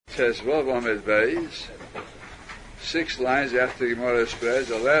says Vav Amid Beis, 6 lines after the Gemara spreads,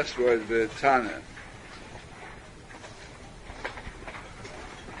 the last word, V'tana.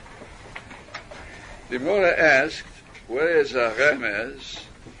 The Gemara asked, where is a remez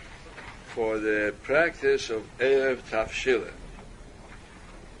for the practice of Erev Tafshilin?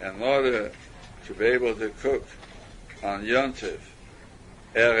 In order to be able to cook on Yontiv,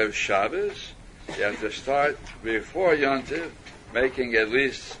 Erev Shabbos, you have to start before Yontiv, making at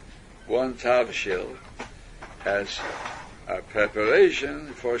least one Tavshil as a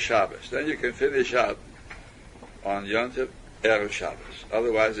preparation for Shabbos. Then you can finish up on Yontiv, Erev Shabbos.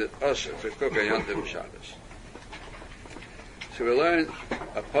 Otherwise it's usher to cook on Yontiv Shabbos. So we learned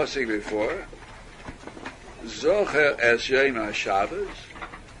a pasuk before, Zocher es Yom HaShabbos,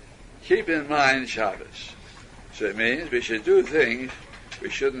 keep in mind Shabbos. So it means we should do things we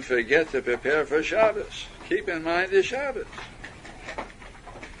shouldn't forget to prepare for Shabbos. Keep in mind the Shabbos.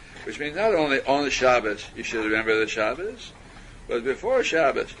 Which means not only on Shabbos you should remember the Shabbos, but before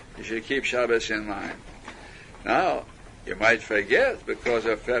Shabbos you should keep Shabbos in mind. Now, you might forget because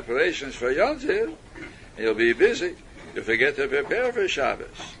of preparations for Yom Tov, and you'll be busy. You forget to prepare for Shabbos.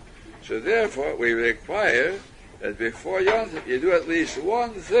 So therefore, we require that before Yom Tov, you do at least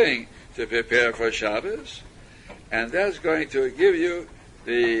one thing to prepare for Shabbos, and that's going to give you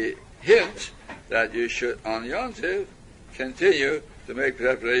the hint that you should, on Yom Tov, continue to make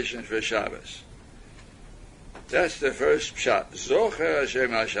preparations for Shabbos. That's the first pshat. Zocher Hashem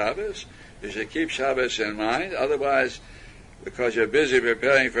HaShabbos. You should keep Shabbos in mind, otherwise, because you're busy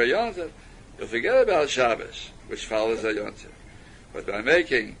preparing for Yom Tov, you'll forget about Shabbos, which follows the Yom Tov. But by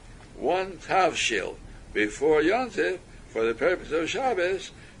making one Tavshil before Yom Tov, for the purpose of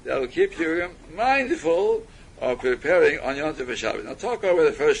Shabbos, that'll keep you mindful of preparing on Yom Tov for Shabbos. Now talk over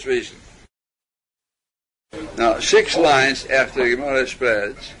the first reason. Now 6 lines after the Gemara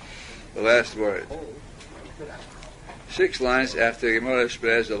spreads the last word. 6 lines after the Gemara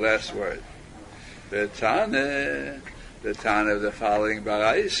spreads the last word. The Tana of the following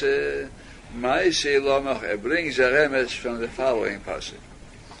Baraisa, Maisi Lomach, it brings a remez from the following pasuk.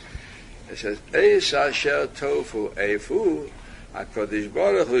 It says, Eis asher tofu efu, HaKadosh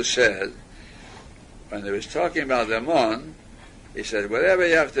Baruch Hu said, when he was talking about the mon, he said, whatever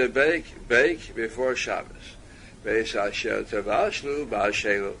you have to bake before Shabbos. Eis asher tavashlu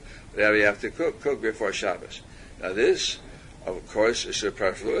ba'ashelu, whatever you have to cook before Shabbos. Now this, of course, is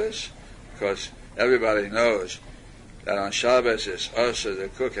superfluous, because everybody knows that on Shabbos it's also to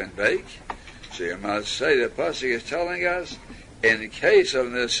cook and bake. So you must say the pasuk is telling us, in case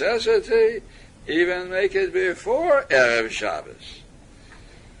of necessity, even make it before Erev Shabbos.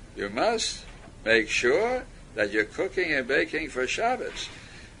 You must make sure that you're cooking and baking for Shabbos.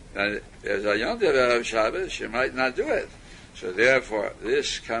 Now, there's a Yom Tov Erev Shabbos, you might not do it. So therefore,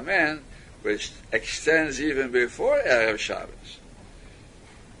 this command, which extends even before Erev Shabbos,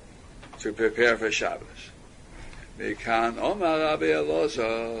 to prepare for Shabbos. Mikan Omar Rabbi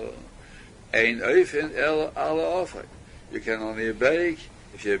Elazar, Ein Oifin El Ala Ofek. You can only bake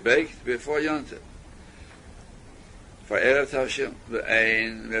if you baked before Yom Tov. For Erev Tavshil,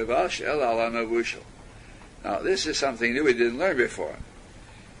 Ein Mevash El Ala Mevushel. Now this is something new we didn't learn before.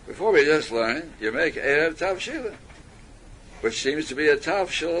 Before we just learned, you make Erev Tavshil, which seems to be a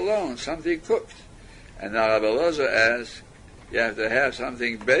Tavshil alone, something cooked. And now Rabbi Elazar asks, you have to have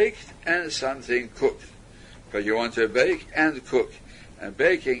something baked and something cooked. Because you want to bake and cook. And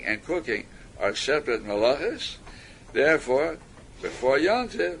baking and cooking are separate malachas. Therefore, before Yom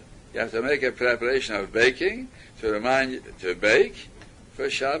Tov, you have to make a preparation of baking to remind you to bake for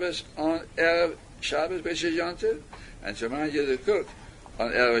Shabbos on Erev Shabbos, which is Yom Tov, and to remind you to cook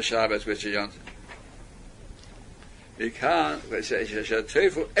on Erev Shabbos, which is Yom Tov. You can't, we say, you should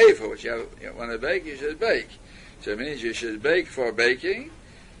tofu efu, which you want to bake, you should bake. So it means you should bake for baking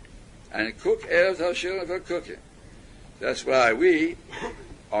and cook Erev Tavshil for cooking. That's why we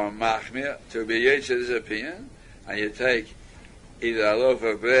are machmir to be yetz to this opinion, and you take either a loaf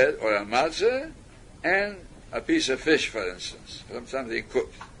of bread or a matzah and a piece of fish, for instance, something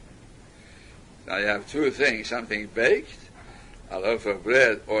cooked. Now you have 2 things, something baked, a loaf of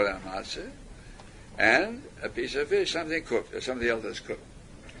bread or a matzah, and a piece of fish, something cooked, or something else that's cooked.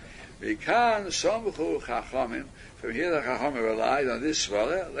 We can somchu chachamim. From here, the chachamim relied on this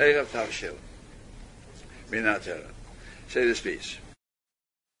svara, Erev Tavshil. Minatera. Say this piece.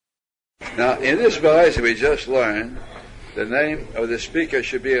 Now, in this baraisa we just learned, the name of the speaker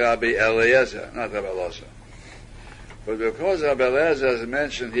should be Rabbi Eliezer, not Rabbi Elazar. But because Rabbi Eliezer is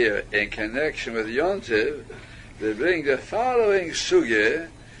mentioned here in connection with Yom Tov, they bring the following sugya,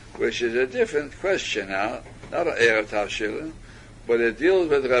 which is a different question now, not an Erev Tavshilin, but it deals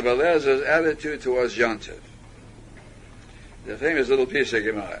with Rabbi Elazar's attitude towards Yontif. The famous little piece of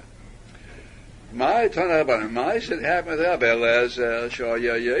Gemara. My Tanarabban, my should happen with Rabbi Elazar,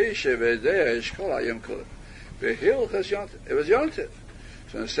 Shoya Yeshiv Edesh Kol Hayom Kulim. Behilchas Yontif. It was Yontif.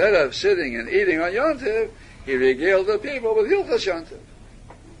 So instead of sitting and eating on Yontif, he regaled the people with Hilchas Yontif.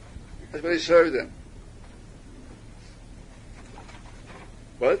 That's what he served them.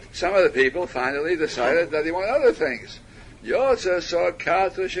 But some of the people finally decided that they wanted other things. Yotza saw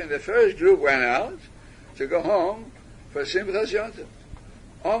Katush, and the first group went out to go home for Simchas Yontif.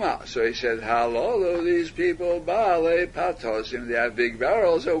 Omar. So he said, Halolo, these people, Baale Patosim, they have big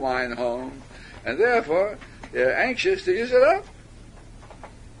barrels of wine home, and therefore they're anxious to use it up.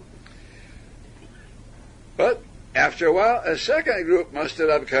 But after a while, a second group mustered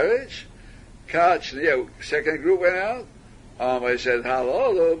up courage. Second group went out. He said,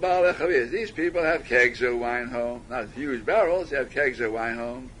 Halolo, Baale Chaviz. These people have kegs of wine home, not huge barrels, they have kegs of wine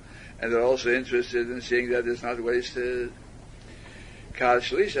home, and they're also interested in seeing that it's not wasted. A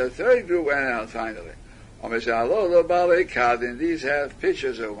third group went out finally. He said, Halolo, Baale Kadin. These have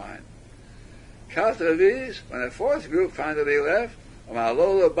pitchers of wine. Katraviz, when the fourth group finally left,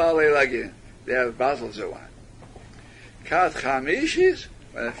 Halolo, Baale Lagin. They have bottles of wine. Kat Chamishis,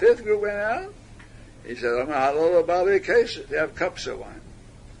 when the fifth group went out, he said, Halolo Bali cases, they have cups of wine.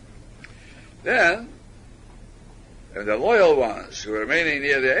 Then, the loyal ones who were remaining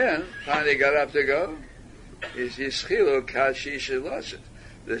near the end finally got up to go. The sixth group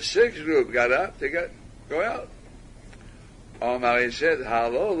got up to go out. Omar, he said,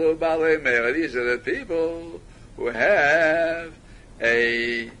 Halolo Bali Meir. These are the people who have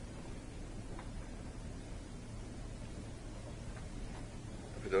the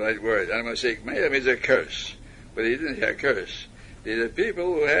right word. I'm going to say Meir means a curse, but he didn't hear curse. These are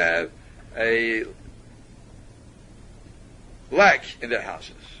people who have a lack in their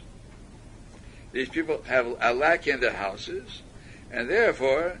houses. These people have a lack in their houses, and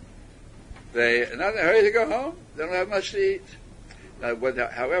therefore they are not in a hurry to go home. They don't have much to eat.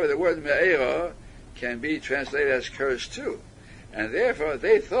 However, the word Me'era can be translated as curse too, and therefore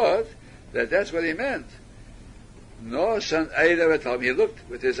they thought that that's what he meant. No son Eida Talmud. He looked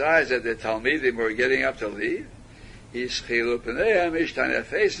with his eyes at the Talmidim who were getting up to leave. Their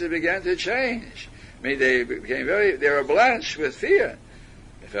faces began to change. I mean, they were blanched with fear.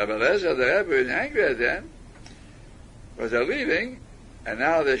 If Rabbi Elazar, the Rebbe, was angry at them, because they're leaving, and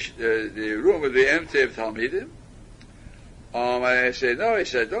now the room would be empty of Talmidim. I said, no, he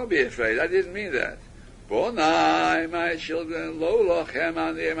said, don't be afraid. I didn't mean that. Bonai, my children, lo lochem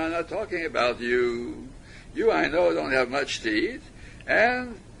anim, I'm not talking about you. You, I know, don't have much to eat,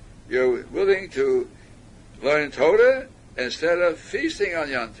 and you're willing to learn Torah instead of feasting on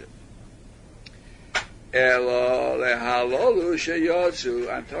Yontif. Elo lehalolu sheyotzu.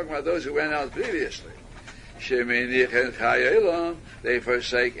 I'm talking about those who went out previously. Sheminichen chayelom. They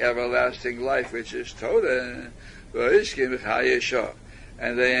forsake everlasting life, which is Torah. V'iskim chayeshah.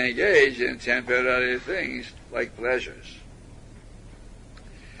 And they engage in temporary things like pleasures.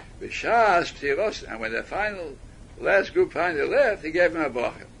 And when the last group finally left, he gave him a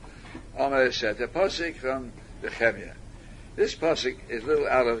bracha. Omar said, the pasuk from the Nehemiah. This pasuk is a little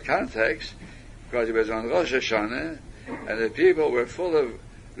out of context because it was on Rosh Hashanah, and the people were full of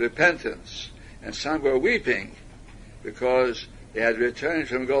repentance, and some were weeping because they had returned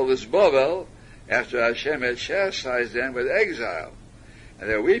from Golus Bovel after Hashem had chastised them with exile, and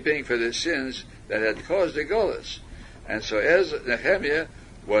they're weeping for the sins that had caused the Golus. And so as Nehemiah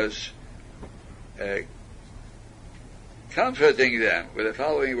was comforting them with the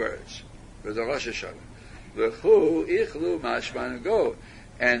following words, with the Rosh Hashanah: L'chu ichlu mashman, go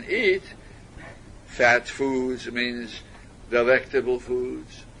and eat fat foods, means delectable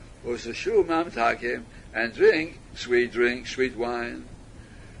foods, Usashu mamtakim, and drink sweet wine.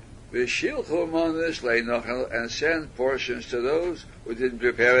 V'shilchu monis leinochel, and send portions to those who didn't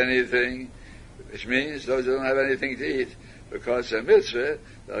prepare anything, which means those who don't have anything to eat. Because the mitzvah,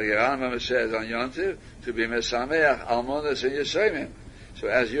 the Rambam says on Yontif, to be mesameach almonas and yisayimim. So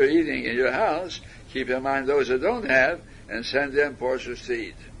as you're eating in your house, keep in mind those who don't have, and send them portions to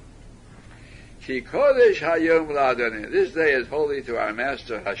eat. Ki kodesh hayom l'Adonai. This day is holy to our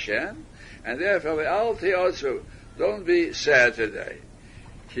Master Hashem, and therefore al teotzu, don't be sad today.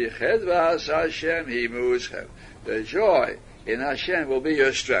 Ki chedvas Hashem hi mu'uschem. The joy in Hashem will be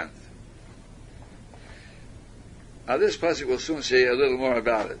your strength. Now this pasuk will soon say a little more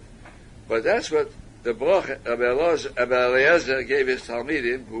about it, but that's what the bracha Rabbi Eliezer gave his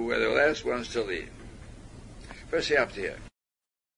Talmidim, who were the last ones to leave. First, you have to hear.